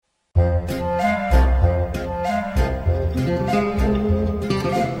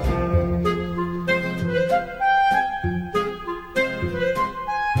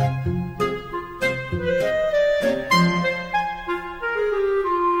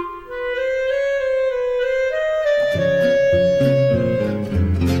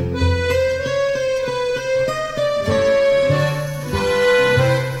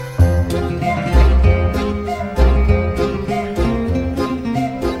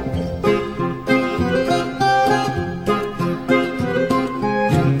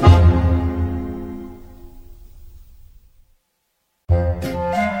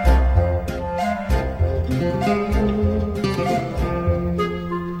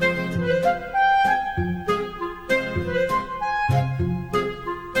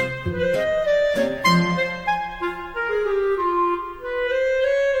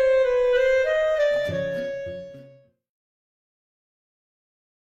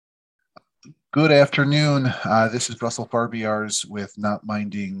Good afternoon. This is Russell Farbiars with Not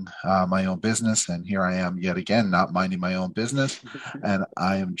Minding My Own Business. And here I am yet again, not minding my own business. And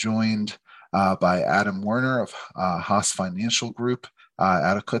I am joined by Adam Werner of Haas Financial Group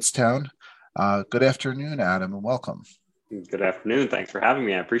out of Kutztown. Good afternoon, Adam, and welcome. Good afternoon. Thanks for having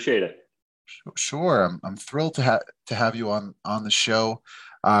me. I appreciate it. Sure. I'm thrilled to have you on the show.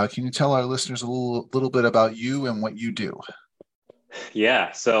 Can you tell our listeners a little bit about you and what you do?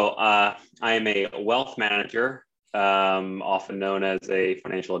 I am a wealth manager, often known as a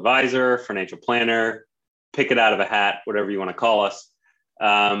financial advisor, financial planner, pick it out of a hat, whatever you want to call us.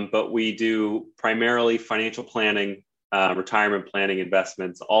 But we do primarily financial planning, retirement planning,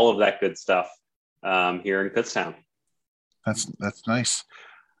 investments, all of that good stuff here in Kutztown. That's nice.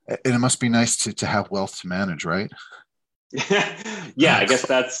 And it must be nice to have wealth to manage, right? Yeah, I guess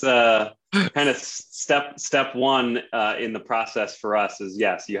that's kind of step one in the process for us is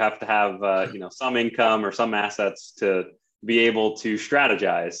yes, you have to have some income or some assets to be able to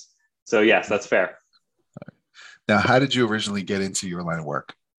strategize. So yes, that's fair. Now, how did you originally get into your line of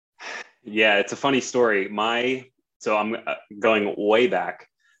work? Yeah, it's a funny story. So I'm going way back.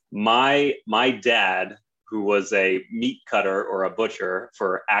 My dad, who was a meat cutter or a butcher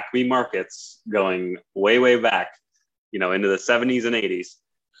for Acme Markets, going way back, into the 70s and 80s,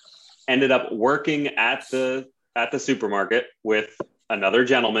 ended up working at the supermarket with another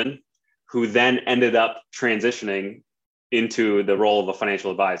gentleman who then ended up transitioning into the role of a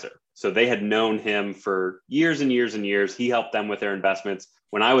financial advisor. So they had known him for years and years and years. He helped them with their investments.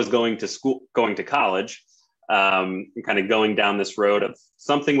 When I was going to college, kind of going down this road of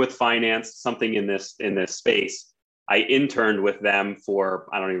something with finance, something in this space, I interned with them for,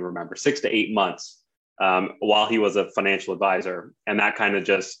 I don't even remember, 6 to 8 months. While he was a financial advisor. And that kind of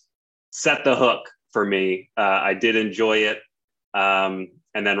just set the hook for me. I did enjoy it. And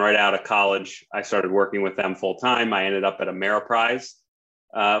then right out of college, I started working with them full time. I ended up at Ameriprise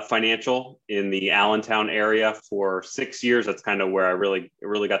Financial in the Allentown area for 6 years. That's kind of where I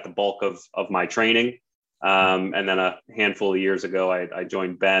really got the bulk of my training. And then a handful of years ago, I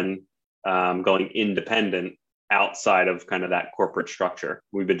joined Ben, going independent outside of kind of that corporate structure.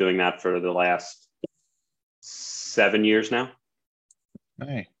 We've been doing that for the last 7 years now.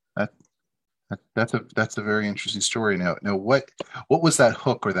 Hey, that's a very interesting story. Now, what was that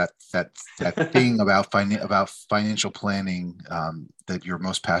hook or that thing about financial planning that you're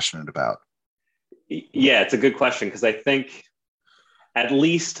most passionate about? Yeah, it's a good question because I think at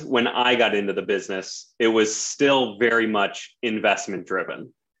least when I got into the business, it was still very much investment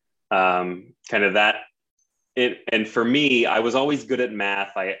driven. Kind of that. And for me, I was always good at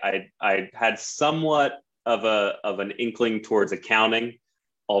math. I had somewhat of an inkling towards accounting,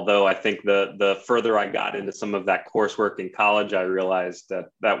 although I think the further I got into some of that coursework in college, I realized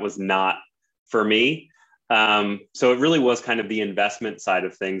that was not for me. So it really was kind of the investment side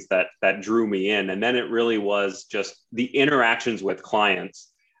of things that drew me in, and then it really was just the interactions with clients,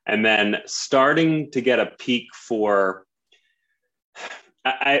 and then starting to get a peak for.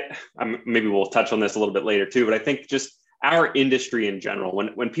 Maybe we'll touch on this a little bit later too, but I think just our industry in general,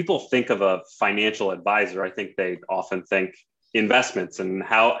 when people think of a financial advisor, I think they often think investments and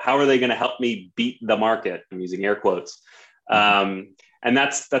how are they going to help me beat the market? I'm using air quotes. And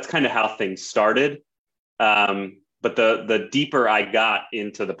that's kind of how things started. But the deeper I got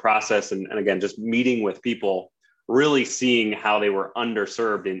into the process and again, just meeting with people, really seeing how they were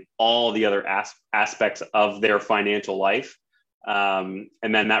underserved in all the other aspects of their financial life. And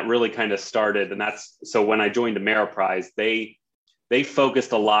then that really kind of started. And so when I joined Ameriprise, they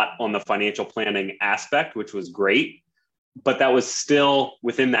focused a lot on the financial planning aspect, which was great, but that was still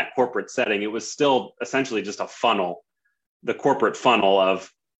within that corporate setting. It was still essentially just a funnel, the corporate funnel of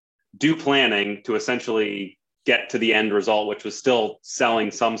do planning to essentially get to the end result, which was still selling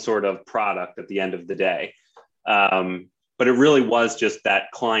some sort of product at the end of the day. But it really was just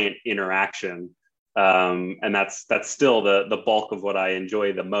that client interaction. And that's still the bulk of what I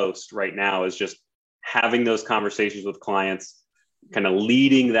enjoy the most right now is just having those conversations with clients, kind of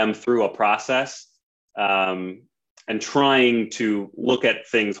leading them through a process, and trying to look at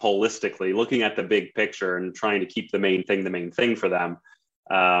things holistically, looking at the big picture and trying to keep the main thing for them.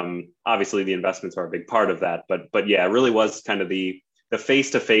 Obviously the investments are a big part of that, but yeah, it really was kind of the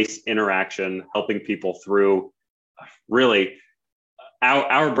face-to-face interaction, helping people through really.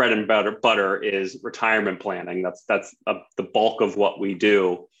 Our bread and butter is retirement planning. That's the bulk of what we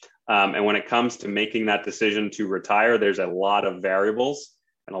do. And when it comes to making that decision to retire, there's a lot of variables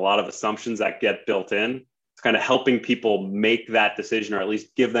and a lot of assumptions that get built in. It's kind of helping people make that decision, or at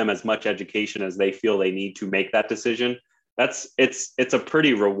least give them as much education as they feel they need to make that decision. It's a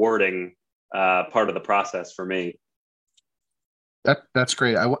pretty rewarding part of the process for me. That's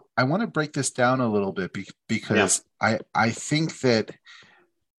great. I want to break this down a little bit Yeah. because I think that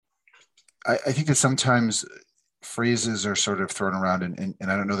I think that sometimes phrases are sort of thrown around and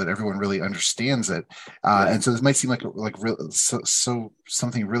I don't know that everyone really understands it. Yeah. And so this might seem like real, so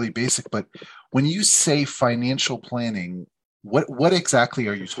something really basic, but when you say financial planning, what exactly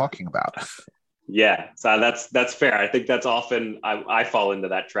are you talking about? Yeah, so that's fair. I think that's often I fall into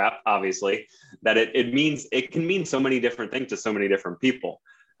that trap, obviously, that it can mean so many different things to so many different people.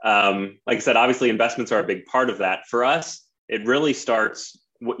 Like I said, obviously investments are a big part of that. For us, it really starts,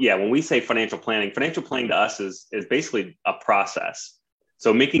 yeah, when we say financial planning to us is basically a process.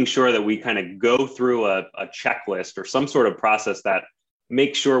 So making sure that we kind of go through a checklist or some sort of process that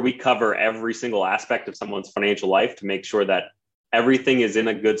makes sure we cover every single aspect of someone's financial life to make sure that everything is in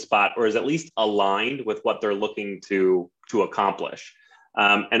a good spot or is at least aligned with what they're looking to accomplish.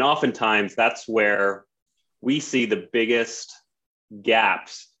 And oftentimes that's where we see the biggest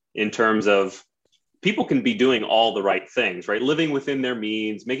gaps in terms of people can be doing all the right things, right? Living within their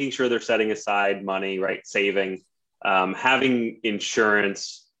means, making sure they're setting aside money, right? Saving, having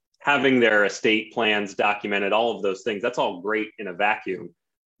insurance, having their estate plans documented, all of those things. That's all great in a vacuum.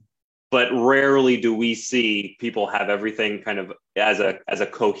 But rarely do we see people have everything kind of as a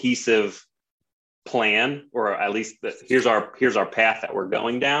cohesive plan, or at least here's our path that we're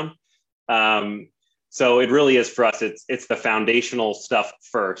going down. So it really is for us. It's the foundational stuff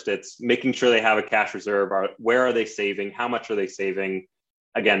first. It's making sure they have a cash reserve. Where are they saving? How much are they saving?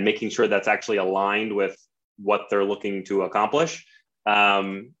 Again, making sure that's actually aligned with what they're looking to accomplish.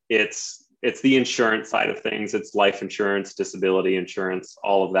 It's the insurance side of things. It's life insurance, disability insurance,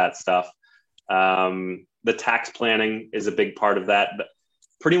 all of that stuff. The tax planning is a big part of that. But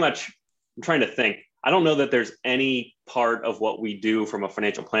pretty much, I'm trying to think. I don't know that there's any part of what we do from a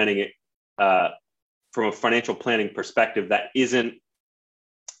financial planning perspective that isn't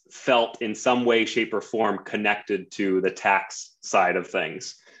felt in some way, shape, or form connected to the tax side of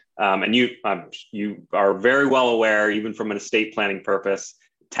things. And you are very well aware, even from an estate planning purpose,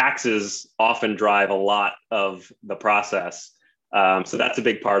 taxes often drive a lot of the process. So that's a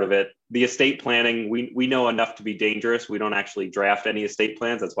big part of it. The estate planning, we know enough to be dangerous. We don't actually draft any estate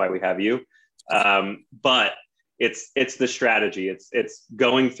plans. That's why we have you. But it's the strategy. It's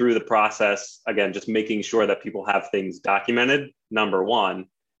going through the process, again, just making sure that people have things documented, number one,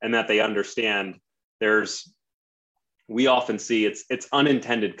 and that they understand we often see it's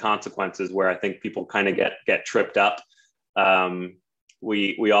unintended consequences where I think people kind of get tripped up.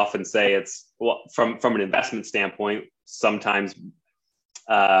 We often say from an investment standpoint, sometimes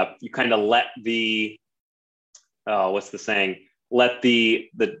you kind of let what's the saying? Let the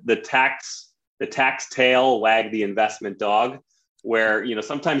tax tail wag the investment dog, where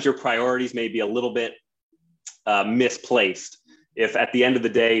sometimes your priorities may be a little bit misplaced. If at the end of the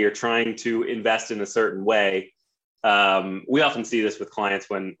day you're trying to invest in a certain way, we often see this with clients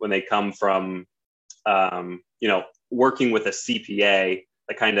when they come from working with a CPA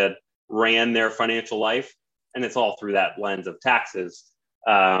that kind of ran their financial life, and it's all through that lens of taxes.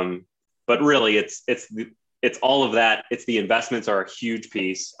 But really, it's all of that. It's the investments are a huge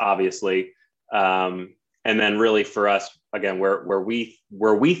piece, obviously, and then really for us, again, where we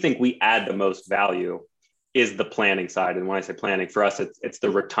think we add the most value is the planning side. And when I say planning, for us, it's the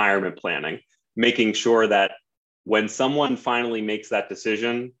retirement planning, making sure that when someone finally makes that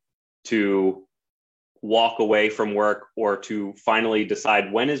decision to walk away from work or to finally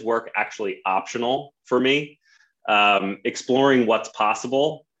decide when is work actually optional for me, exploring what's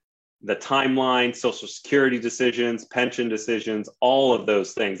possible, the timeline, social security decisions, pension decisions, all of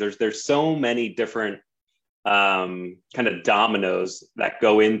those things. There's so many different kind of dominoes that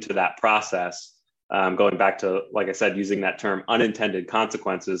go into that process. Going back to, like I said, using that term, unintended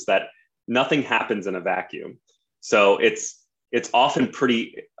consequences, that nothing happens in a vacuum. So it's often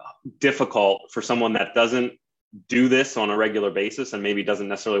pretty difficult for someone that doesn't do this on a regular basis and maybe doesn't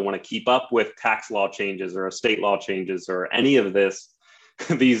necessarily want to keep up with tax law changes or estate law changes or any of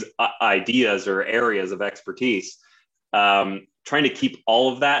these ideas or areas of expertise, trying to keep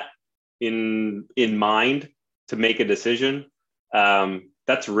all of that in mind to make a decision.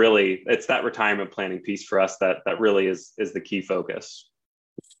 It's that retirement planning piece for us that really is the key focus.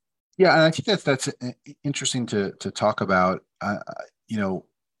 Yeah, and I think that's interesting to talk about,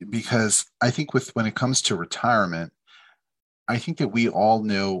 because I think when it comes to retirement, I think that we all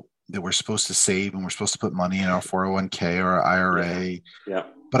know that we're supposed to save and we're supposed to put money in our 401k or our IRA. Yeah.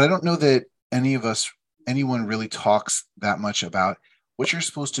 But I don't know that anyone really talks that much about what you're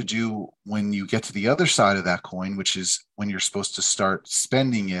supposed to do when you get to the other side of that coin, which is when you're supposed to start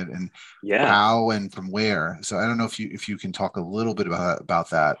spending it, and Yeah. how and from where. So I don't know if you can talk a little bit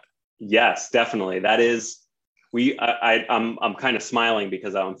about that. Yes, definitely. That is, I'm kind of smiling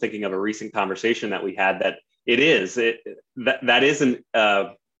because I'm thinking of a recent conversation that we had that that isn't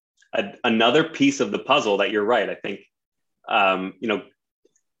another piece of the puzzle that you're right. I think,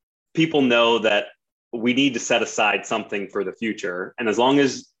 people know that we need to set aside something for the future. And as long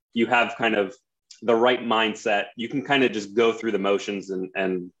as you have kind of the right mindset, you can kind of just go through the motions and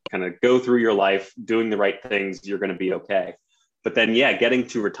kind of go through your life doing the right things. You're going to be okay. But then, yeah, getting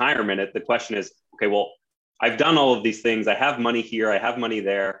to retirement, the question is, okay, well, I've done all of these things. I have money here. I have money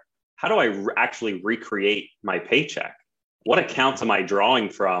there. How do I actually recreate my paycheck? What accounts am I drawing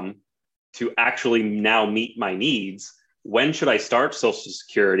from to actually now meet my needs? When should I start Social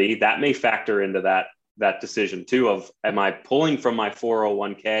Security? That may factor into that decision too, of am I pulling from my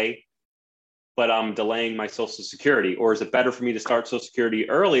 401k, but I'm delaying my Social Security? Or is it better for me to start Social Security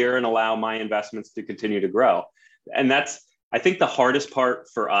earlier and allow my investments to continue to grow? And that's, I think, the hardest part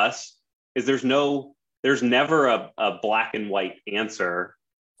for us is there's never a black and white answer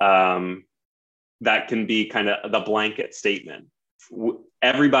that can be kind of the blanket statement.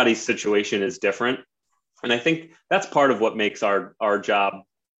 Everybody's situation is different. And I think that's part of what makes our job,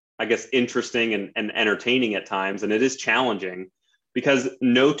 I guess, interesting and entertaining at times. And it is challenging because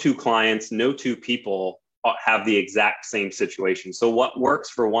no two clients, no two people have the exact same situation. So what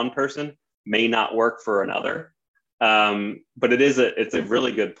works for one person may not work for another. But it's a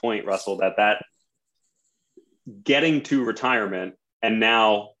really good point, Russell, that getting to retirement and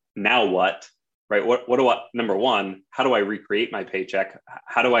now what, right? What do I, number one, how do I recreate my paycheck?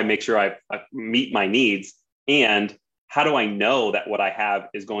 How do I make sure I meet my needs? And how do I know that what I have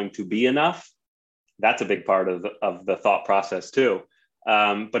is going to be enough? That's a big part of the thought process too.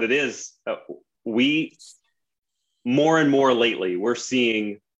 But it is, we more and more lately, we're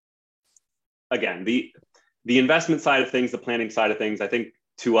seeing, again, the investment side of things, the planning side of things. I think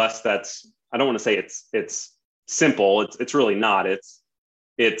to us, I don't want to say it's simple. It's really not.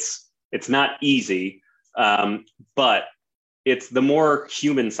 It's not easy, but it's the more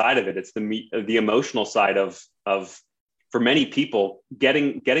human side of it. It's the emotional side of for many people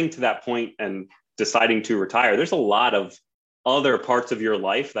getting to that point and deciding to retire. There's a lot of other parts of your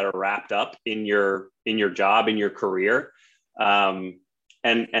life that are wrapped up in your job, in your career, and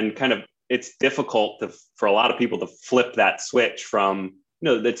kind of it's difficult for a lot of people to flip that switch from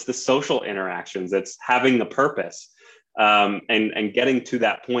it's the social interactions, it's having the purpose. And getting to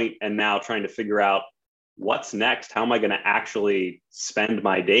that point and now trying to figure out what's next. How am I going to actually spend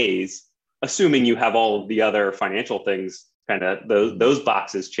my days, assuming you have all of the other financial things, kind of those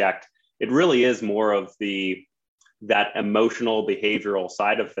boxes checked. It really is more of that emotional behavioral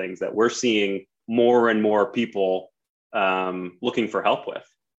side of things that we're seeing more and more people looking for help with.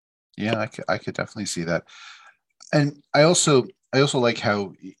 Yeah, I could definitely see that. And I also like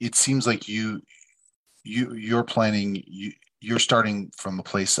how it seems like you're planning, you're starting from a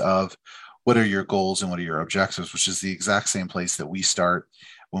place of what are your goals and what are your objectives, which is the exact same place that we start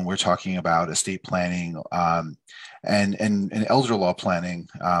when we're talking about estate planning, and elder law planning,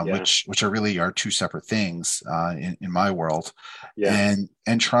 which are really are two separate things in my world. Yeah.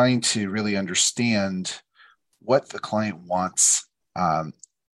 And trying to really understand what the client wants,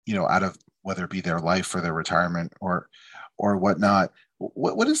 out of whether it be their life or their retirement or whatnot.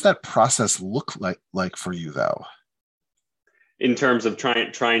 What does that process look like for you, though? In terms of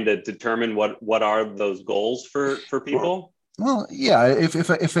trying to determine what are those goals for people? Well, yeah. If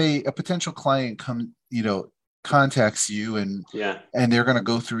a potential client contacts you and they're going to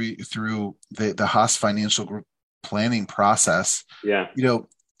go through the Haas Financial Group planning process,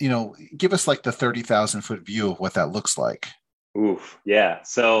 give us like the 30,000-foot view of what that looks like. Oof, yeah.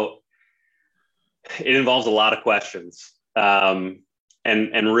 So it involves a lot of questions.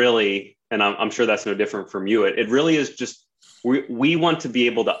 And really, and I'm sure that's no different from you. It really is just, we want to be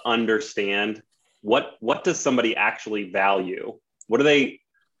able to understand what does somebody actually value? What are they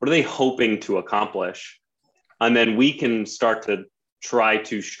hoping to accomplish? And then we can start to try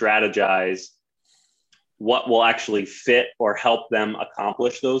to strategize what will actually fit or help them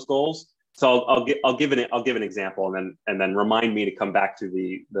accomplish those goals. So I'll give an example and then remind me to come back to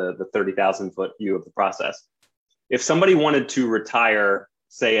the 30,000-foot view of the process. If somebody wanted to retire,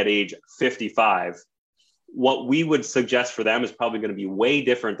 say at age 55, what we would suggest for them is probably going to be way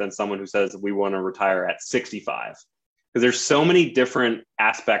different than someone who says we want to retire at 65. Because there's so many different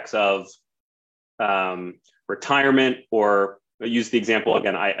aspects of retirement or use the example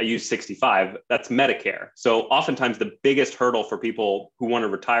again, I use 65, that's Medicare. So oftentimes the biggest hurdle for people who want to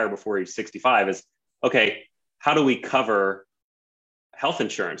retire before age 65 is, okay, how do we cover health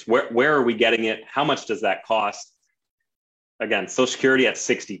insurance? Where are we getting it? How much does that cost? Again, Social Security at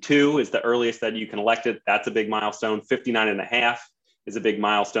 62 is the earliest that you can elect it. That's a big milestone. 59 and a half is a big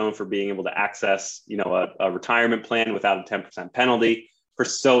milestone for being able to access, a retirement plan without a 10% penalty.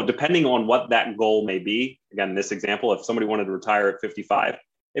 So depending on what that goal may be, again, in this example, if somebody wanted to retire at 55,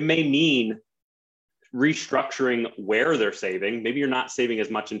 it may mean restructuring where they're saving. Maybe you're not saving as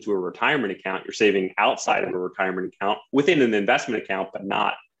much into a retirement account. You're saving outside of a retirement account within an investment account, but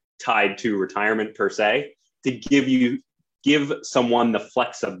not tied to retirement per se, to give someone the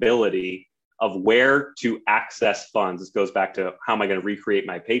flexibility of where to access funds. This goes back to how am I going to recreate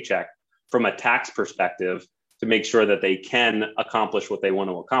my paycheck from a tax perspective to make sure that they can accomplish what they want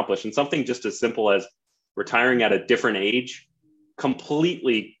to accomplish. And something just as simple as retiring at a different age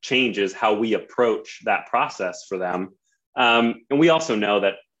completely changes how we approach that process for them. And we also know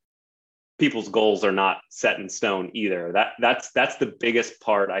that people's goals are not set in stone either. That's the biggest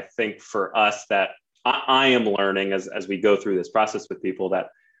part, I think, for us that I am learning as we go through this process with people, that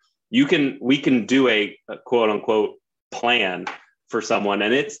we can do a quote unquote plan for someone,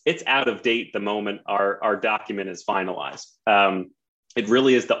 and it's out of date the moment our document is finalized. It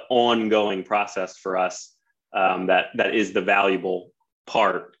really is the ongoing process for us that is the valuable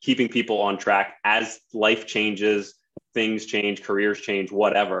part, keeping people on track as life changes, things change, careers change,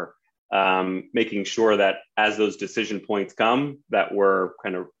 whatever. Making sure that as those decision points come, that we're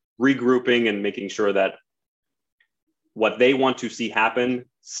kind of regrouping and making sure that what they want to see happen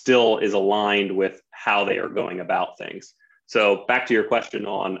still is aligned with how they are going about things. So back to your question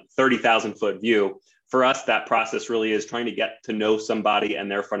on 30,000 foot view, for us, that process really is trying to get to know somebody and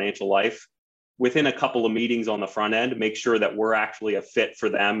their financial life within a couple of meetings on the front end, make sure that we're actually a fit for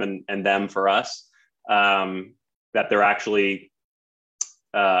them and them for us, that they're actually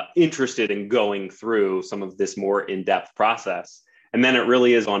interested in going through some of this more in-depth process. And then it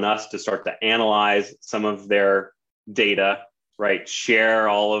really is on us to start to analyze some of their data, right? Share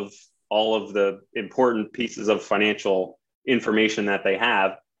all of the important pieces of financial information that they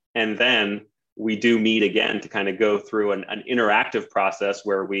have. And then we do meet again to kind of go through an interactive process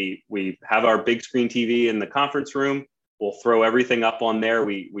where we have our big screen TV in the conference room. We'll throw everything up on there.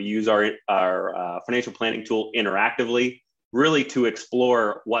 We use our financial planning tool interactively, really to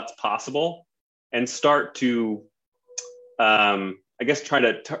explore what's possible and start to, I guess, try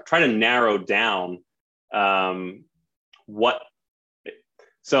to narrow down what.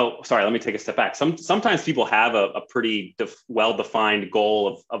 So sorry, let me take a step back. Sometimes people have a pretty well-defined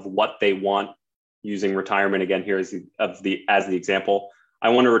goal of what they want using retirement. Again, here as the example, I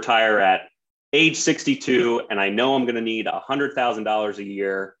want to retire at age 62, and I know I'm going to need $100,000 a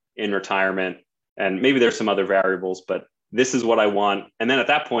year in retirement. And maybe there's some other variables, but this is what I want. And then at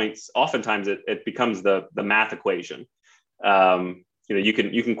that point, oftentimes it becomes the math equation. You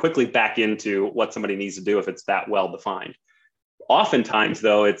can quickly back into what somebody needs to do if it's that well defined. Oftentimes,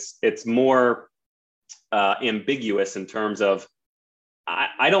 though, it's more ambiguous in terms of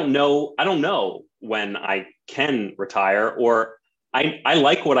I don't know when I can retire, or I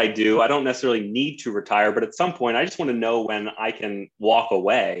like what I do. I don't necessarily need to retire, but at some point, I just want to know when I can walk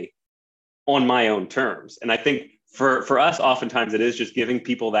away on my own terms. And I think for us, oftentimes it is just giving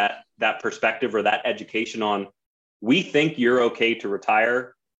people that perspective or that education on, we think you're okay to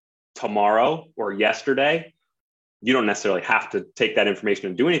retire tomorrow or yesterday. You don't necessarily have to take that information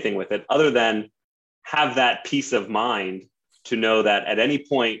and do anything with it other than have that peace of mind to know that at any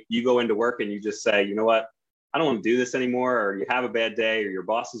point you go into work and you just say, you know what, I don't want to do this anymore, or you have a bad day, or your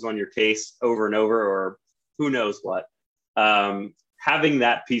boss is on your case over and over, or who knows what. Having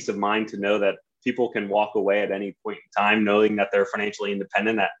that peace of mind to know that people can walk away at any point in time, knowing that they're financially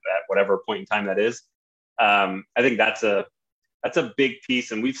independent at whatever point in time that is. I think that's a big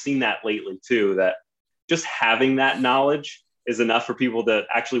piece. And we've seen that lately too, that just having that knowledge is enough for people to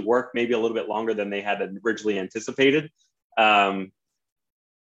actually work maybe a little bit longer than they had originally anticipated. So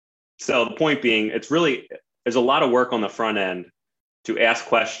the point being, there's a lot of work on the front end to ask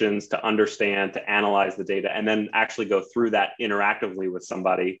questions, to understand, to analyze the data, and then actually go through that interactively with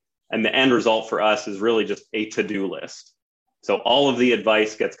somebody. And the end result for us is really just a to-do list. So all of the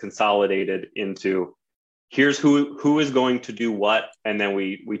advice gets consolidated into, here's who is going to do what, and then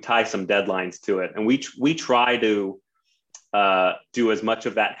we tie some deadlines to it. And we try to do as much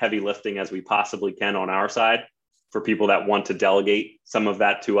of that heavy lifting as we possibly can on our side for people that want to delegate some of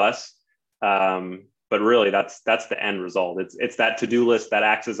that to us. but really that's the end result. It's that to-do list that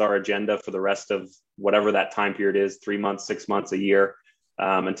acts as our agenda for the rest of whatever that time period is, 3 months, 6 months, a year,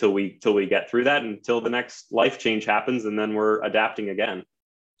 until we get through that, until the next life change happens, and then we're adapting again.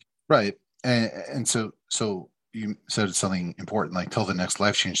 Right. And so you said something important, like till the next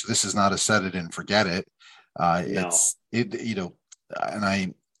life change. This is not a set it and forget it. No.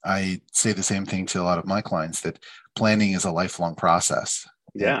 And I say the same thing to a lot of my clients, that planning is a lifelong process.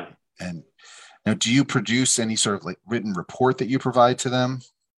 Yeah. And now, do you produce any sort of like written report that you provide to them?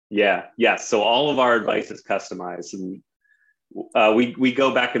 Yeah. Yes. So all of our advice is customized, and we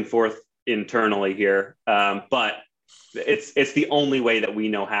go back and forth internally here, but it's the only way that we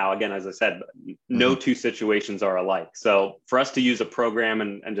know how. Again, as I said, no two situations are alike. So for us to use a program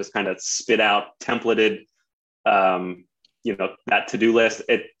and just kind of spit out templated, that to-do list,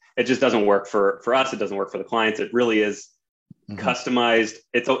 it just doesn't work for us. It doesn't work for the clients. It really is customized.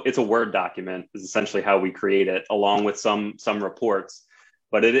 It's a Word document is essentially how we create it, along with some reports,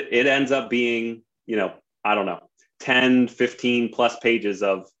 but it ends up being, I don't know, 10, 15 plus pages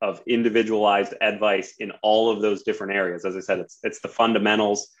of individualized advice in all of those different areas. As I said, it's the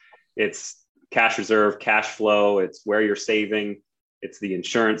fundamentals, it's cash reserve, cash flow, it's where you're saving, it's the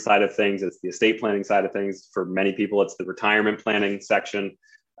insurance side of things, it's the estate planning side of things. For many people, it's the retirement planning section.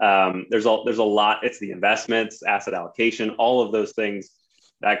 There's a lot. It's the investments, asset allocation, all of those things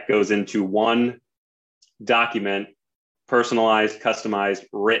that goes into one document, personalized, customized,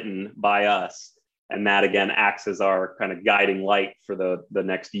 written by us. And that, again, acts as our kind of guiding light for the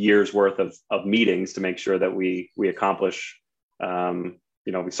next year's worth of meetings to make sure that we accomplish, we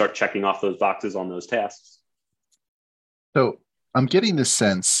start checking off those boxes on those tasks. So I'm getting the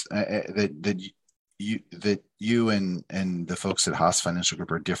sense that you and the folks at Haas Financial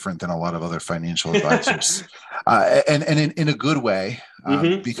Group are different than a lot of other financial advisors, and in a good way,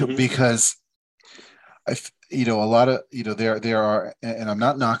 because a lot of there are, and I'm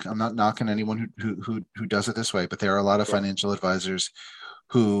not knocking anyone who does it this way, but there are a lot of financial advisors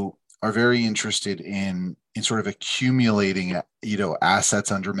who are very interested in sort of accumulating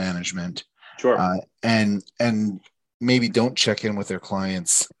assets under management, and maybe don't check in with their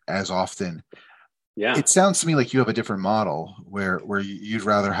clients as often. Yeah, it sounds to me like you have a different model where you'd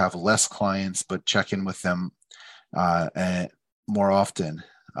rather have less clients but check in with them more often.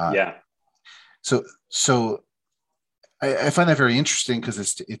 So I find that very interesting, because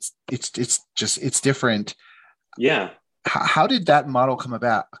it's different. Yeah. How did that model come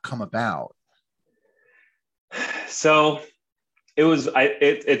about? So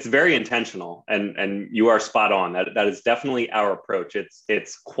it's very intentional, and you are spot on. That is definitely our approach.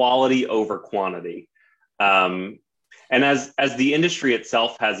 It's quality over quantity. And as the industry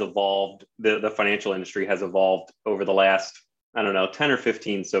itself has evolved, the financial industry has evolved over the last, 10 or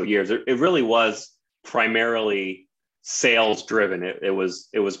 15 so years. It really was primarily sales driven. It was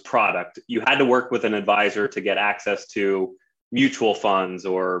product. You had to work with an advisor to get access to mutual funds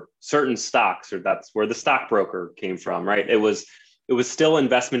or certain stocks, or that's where the stockbroker came from, right? It was still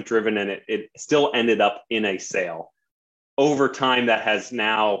investment driven, and it still ended up in a sale. Over time, that has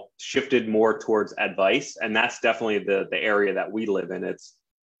now shifted more towards advice, and that's definitely the area that we live in.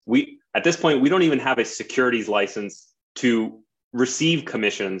 At this point, we don't even have a securities license to receive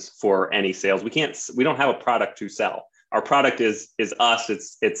commissions for any sales. We don't have a product to sell. Our product is us.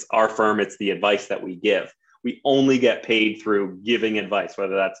 It's our firm. It's the advice that we give. We only get paid through giving advice,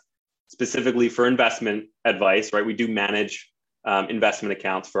 whether that's specifically for investment advice, right? We do manage investment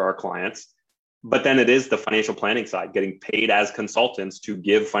accounts for our clients, but then it is the financial planning side, getting paid as consultants to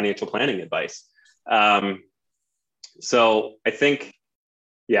give financial planning advice. So I think,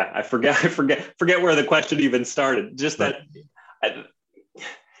 I forget where the question even started. Just that, I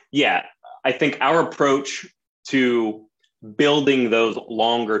think our approach to building those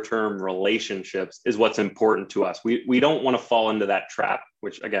longer term relationships is what's important to us. We don't want to fall into that trap,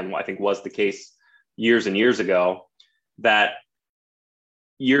 which again, I think was the case years and years ago, that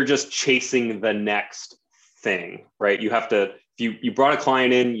you're just chasing the next thing, right? You have to, if you brought a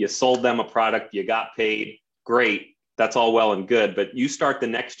client in, you sold them a product, you got paid, great. That's all well and good, but you start the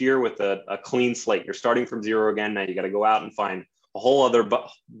next year with a clean slate. You're starting from zero again. Now you got to go out and find a whole other,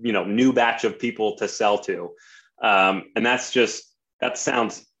 new batch of people to sell to. And that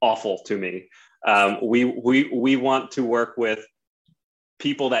sounds awful to me. We want to work with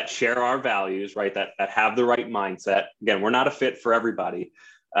people that share our values, right? That have the right mindset. Again, we're not a fit for everybody,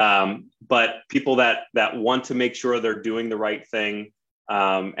 but people that want to make sure they're doing the right thing,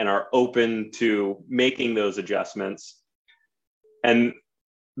 and are open to making those adjustments. And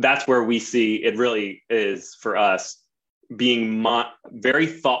that's where we see it really is for us being very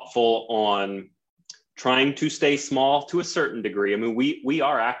thoughtful on trying to stay small to a certain degree. I mean, we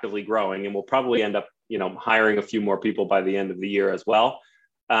are actively growing, and we'll probably end up, hiring a few more people by the end of the year as well.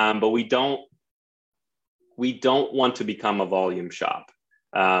 But we don't want to become a volume shop,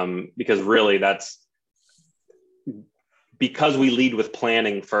 because really because we lead with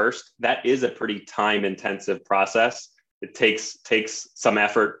planning first. That is a pretty time intensive process. It takes some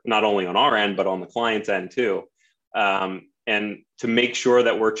effort, not only on our end, but on the client's end too. And to make sure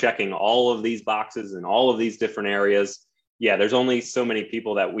that we're checking all of these boxes in all of these different areas. Yeah, there's only so many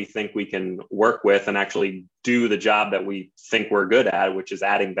people that we think we can work with and actually do the job that we think we're good at, which is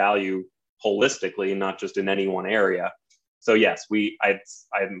adding value holistically, not just in any one area. So yes,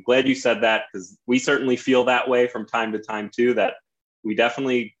 I'm glad you said that, because we certainly feel that way from time to time too, that we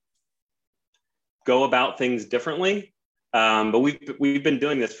definitely go about things differently. But we've been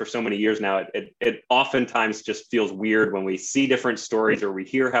doing this for so many years now. It oftentimes just feels weird when we see different stories or we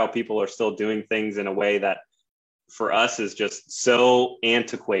hear how people are still doing things in a way that for us is just so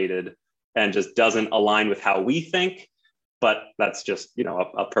antiquated and just doesn't align with how we think. But that's just,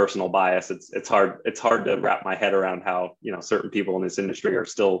 a personal bias. It's hard to wrap my head around how, certain people in this industry are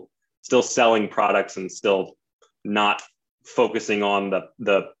still selling products and still not focusing on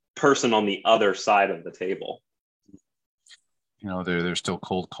the person on the other side of the table. They're still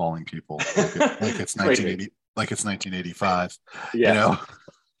cold calling people like it's 1980, like it's 1985. Yeah.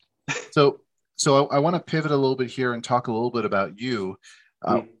 So I want to pivot a little bit here and talk a little bit about you.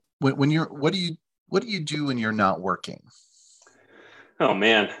 When you're, what do you do when you're not working? Oh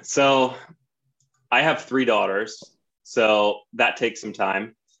man. So I have 3 daughters, so that takes some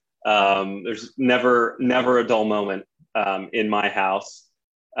time. There's never a dull moment in my house.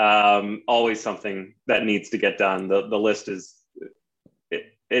 Always something that needs to get done. The list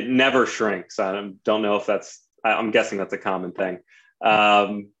it never shrinks. I don't know if I'm guessing that's a common thing.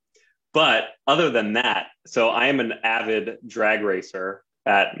 But other than that, so I am an avid drag racer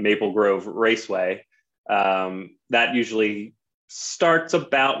at Maple Grove Raceway. That usually starts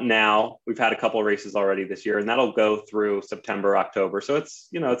about now. We've had a couple of races already this year, and that'll go through September, October. So it's,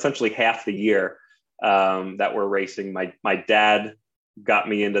 essentially half the year that we're racing. My dad got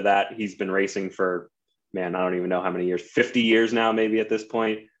me into that. He's been racing for, man, I don't even know how many years, 50 years now, maybe at this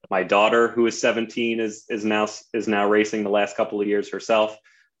point. My daughter, who is 17, is now racing the last couple of years herself.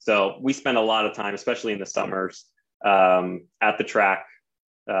 So we spend a lot of time, especially in the summers, at the track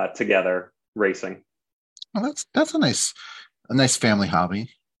together racing. Well, that's a nice family hobby.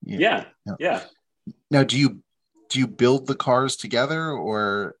 Yeah. Now, do you build the cars together,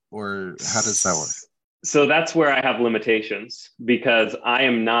 or how does that work? So that's where I have limitations, because I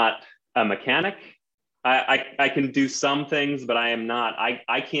am not a mechanic. I can do some things, but I am not.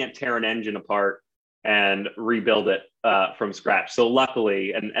 I can't tear an engine apart and rebuild it from scratch. So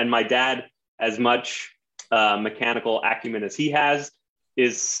luckily, and my dad, as much mechanical acumen as he has,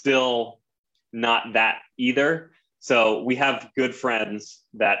 is still not that either. So we have good friends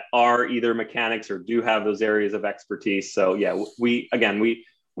that are either mechanics or do have those areas of expertise. So yeah, we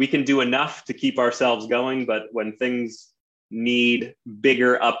can do enough to keep ourselves going, but when things need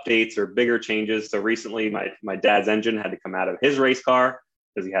bigger updates or bigger changes. So recently my dad's engine had to come out of his race car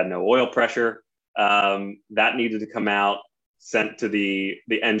because he had no oil pressure. That needed to come out, sent to the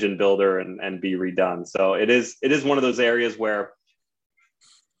engine builder and be redone. So it is one of those areas where,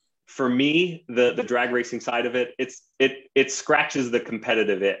 for me, the drag racing side of it, it scratches the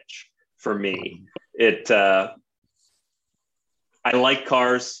competitive itch for me. I like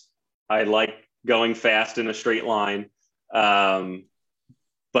cars. I like going fast in a straight line.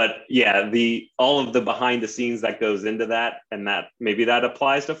 But yeah, all of the behind the scenes that goes into that, and that maybe that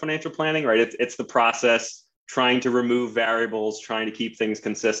applies to financial planning, right? It's the process, trying to remove variables, trying to keep things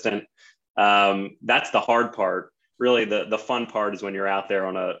consistent. That's the hard part. Really, the fun part is when you're out there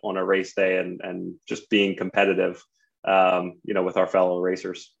on a race day and just being competitive, with our fellow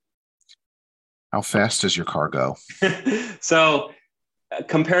racers. How fast does your car go? So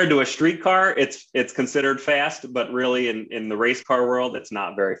compared to a street car, it's considered fast, but really in the race car world, it's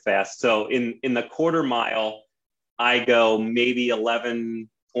not very fast. So in the quarter mile, I go maybe 11.5,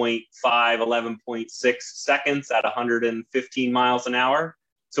 11.6 seconds at 115 miles an hour.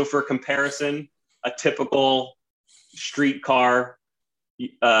 So for comparison, a typical street car,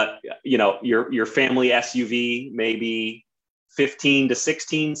 your family SUV, maybe 15 to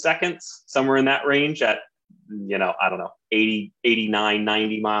 16 seconds, somewhere in that range at, I don't know, 80, 89,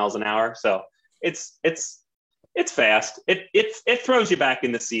 90 miles an hour. So it's fast. It throws you back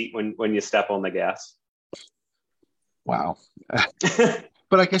in the seat when you step on the gas. Wow.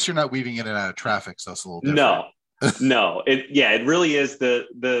 But I guess you're not weaving in and out of traffic, so it's a little different. No. It really is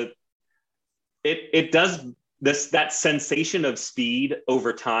the it does that sensation of speed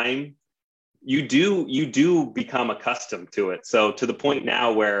over time. You do become accustomed to it. So to the point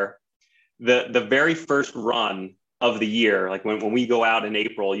now where the very first run of the year, like when we go out in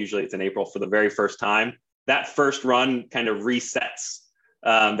April, usually it's in April for the very first time, that first run kind of resets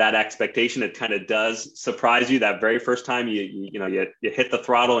that expectation. It kind of does surprise you that very first time you hit the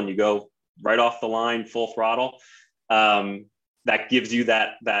throttle and you go right off the line, full throttle. That gives you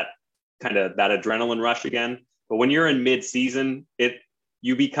that kind of that adrenaline rush again. But when you're in mid-season,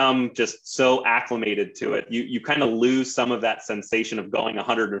 you become just so acclimated to it. You kind of lose some of that sensation of going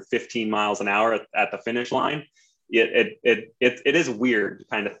 115 miles an hour at the finish line. It is weird to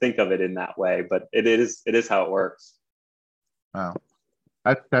kind of think of it in that way, but it is how it works. Wow.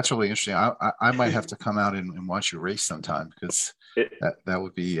 That's really interesting. I might have to come out and watch you race sometime, because that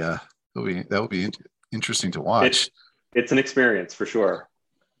would be interesting to watch. It's an experience for sure.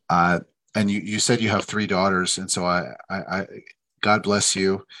 And you said you have 3 daughters, and so I God bless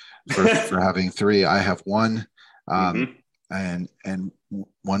you for having 3. I have 1, and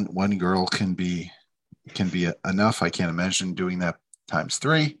one girl can be enough. I can't imagine doing that times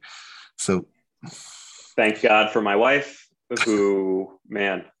 3. So thank God for my wife, who,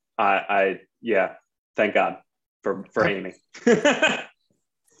 man, thank God for Amy.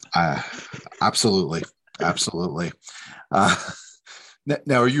 Absolutely.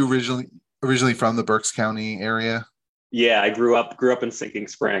 Now, are you originally from the Berks County area? Yeah, I grew up in Sinking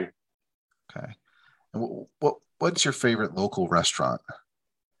Spring. Okay. And what's your favorite local restaurant?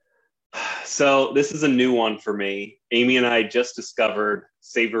 So this is a new one for me. Amy and I just discovered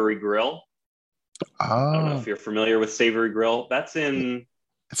Savory Grill. I don't know if you're familiar with Savory Grill. It's in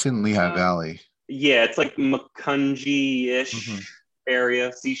Lehigh Valley. Yeah, it's like Macungie-ish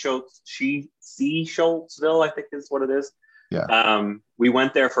area. Seaschultzville, I think is what it is. Yeah. We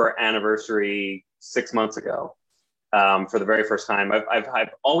went there for our anniversary 6 months ago for the very first time.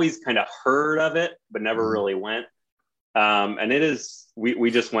 I've always kind of heard of it, but never really went. And it is,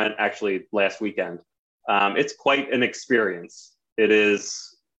 we just went actually last weekend. It's quite an experience. It is.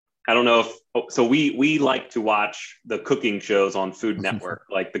 I don't know so we like to watch the cooking shows on Food Network,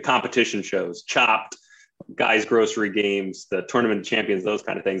 like the competition shows, Chopped, Guys Grocery Games, the Tournament of Champions, those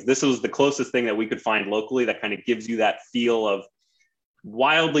kind of things. This was the closest thing that we could find locally that kind of gives you that feel of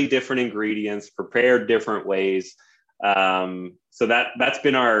wildly different ingredients prepared different ways. So that's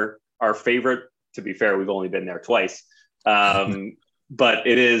been our favorite. To be fair, we've only been there twice. But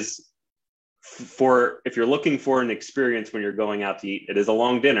it is, if you're looking for an experience when you're going out to eat, it is a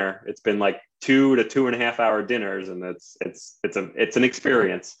long dinner. It's been like 2 to 2.5 hour dinners, and it's an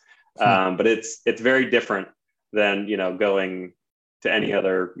experience. But it's very different than, going to any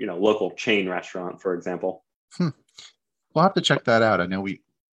other, local chain restaurant, for example. We'll have to check that out. I know we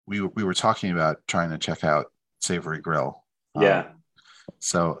were talking about trying to check out Savory Grill. Yeah.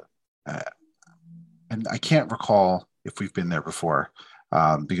 And I can't recall if we've been there before,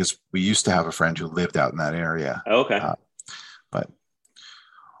 because we used to have a friend who lived out in that area. Okay. But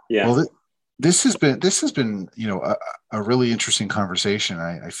yeah. Well, this has been a really interesting conversation.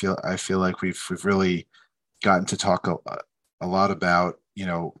 I feel like we've really gotten to talk a lot about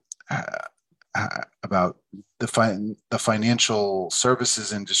about the financial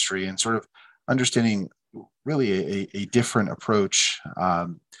services industry, and sort of understanding really a different approach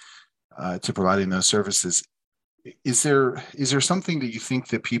to providing those services. Is there something that you think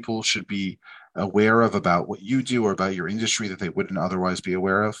that people should be aware of about what you do or about your industry that they wouldn't otherwise be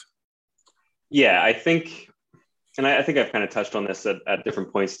aware of? Yeah, I think I've kind of touched on this at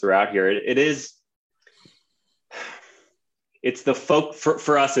different points throughout here. It's the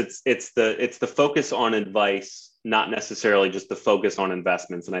for us. It's the focus on advice, not necessarily just the focus on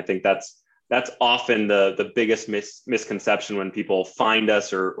investments. And I think that's often the biggest misconception when people find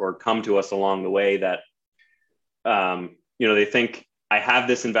us or come to us along the way, that they think, I have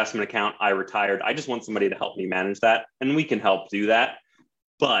this investment account, I retired, I just want somebody to help me manage that, and we can help do that.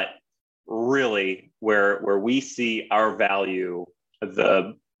 But really, where we see our value,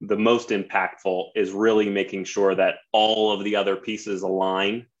 the most impactful, is really making sure that all of the other pieces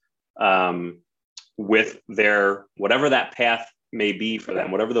align with their, whatever that path may be for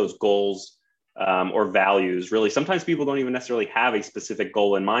them, whatever those goals or values. Really, sometimes people don't even necessarily have a specific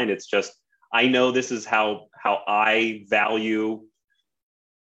goal in mind. It's just, I know this is how I value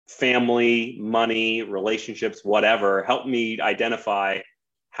family, money, relationships, whatever. Help me identify,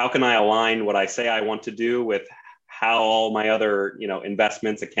 how can I align what I say I want to do with how all my other,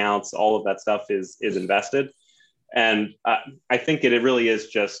 investments, accounts, all of that stuff is invested. And I think it really is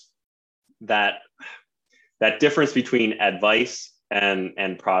just that difference between advice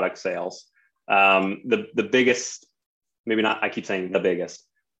and product sales. The biggest, maybe not, I keep saying the biggest,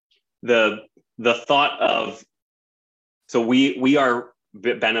 the thought of, so we are,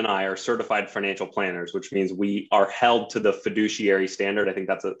 Ben and I are certified financial planners, which means we are held to the fiduciary standard. I think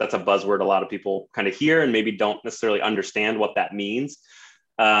that's a buzzword a lot of people kind of hear and maybe don't necessarily understand what that means.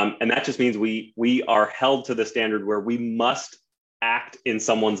 And that just means we are held to the standard where we must act in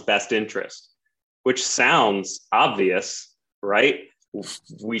someone's best interest, which sounds obvious, right?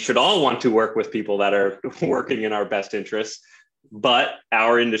 We should all want to work with people that are working in our best interests, but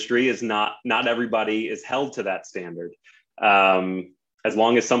our industry is not everybody is held to that standard. As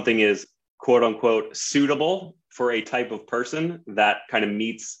long as something is quote unquote suitable for a type of person that kind of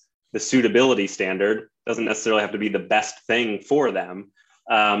meets the suitability standard, doesn't necessarily have to be the best thing for them.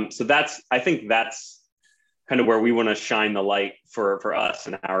 So I think that's kind of where we want to shine the light for us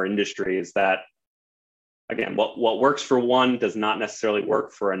in our industry, is that, again, what works for one does not necessarily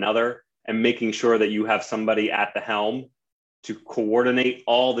work for another, and making sure that you have somebody at the helm to coordinate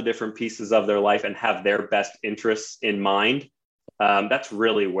all the different pieces of their life and have their best interests in mind. That's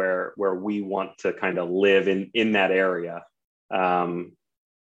really where we want to kind of live in that area. And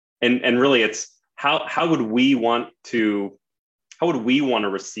really it's how would we want to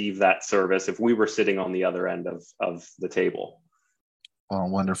receive that service if we were sitting on the other end of the table? Oh,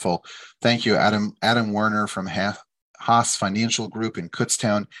 wonderful. Thank you, Adam. Adam Werner from Haas Financial Group in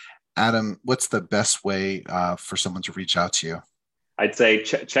Kutztown. Adam, what's the best way for someone to reach out to you? I'd say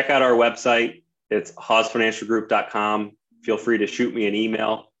check out our website. It's haasfinancialgroup.com. Feel free to shoot me an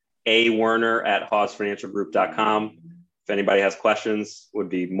email, awerner@haasfinancialgroup.com. If anybody has questions, would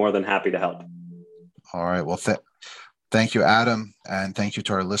be more than happy to help. All right. Well, thank you, Adam. And thank you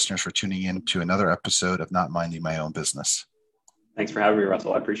to our listeners for tuning in to another episode of Not Minding My Own Business. Thanks for having me,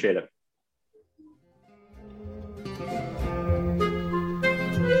 Russell. I appreciate it.